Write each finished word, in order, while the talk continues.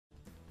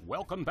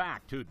Welcome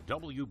back to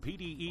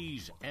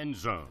WPDE's End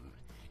Zone.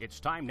 It's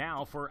time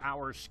now for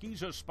our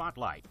SCISA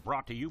Spotlight,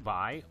 brought to you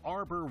by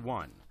Arbor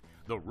One,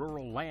 the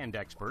rural land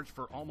experts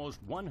for almost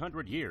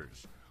 100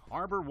 years.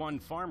 Arbor One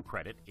Farm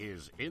Credit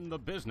is in the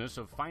business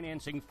of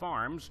financing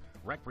farms,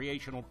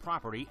 recreational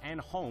property,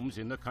 and homes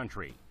in the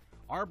country.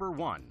 Arbor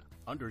One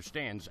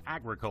understands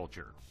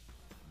agriculture.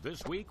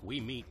 This week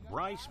we meet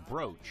Bryce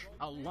Broach,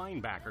 a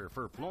linebacker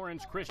for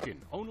Florence Christian.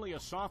 Only a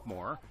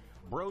sophomore,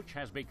 Broach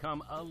has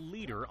become a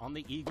leader on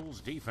the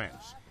Eagles'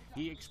 defense.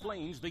 He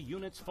explains the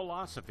unit's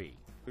philosophy.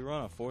 We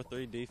run a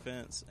 4-3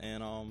 defense,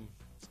 and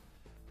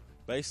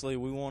basically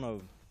we want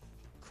to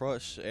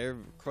crush the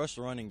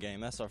running game.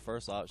 That's our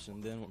first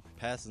option. Then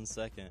passing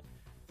second,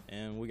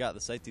 and we got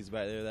the safeties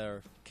back there that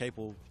are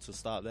capable to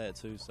stop that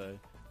too. So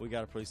we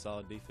got a pretty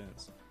solid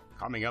defense.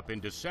 Coming up in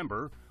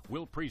December,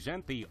 we'll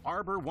present the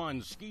Arbor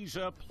One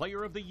SCISA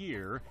Player of the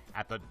Year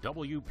at the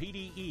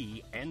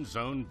WPDE End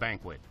Zone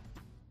Banquet.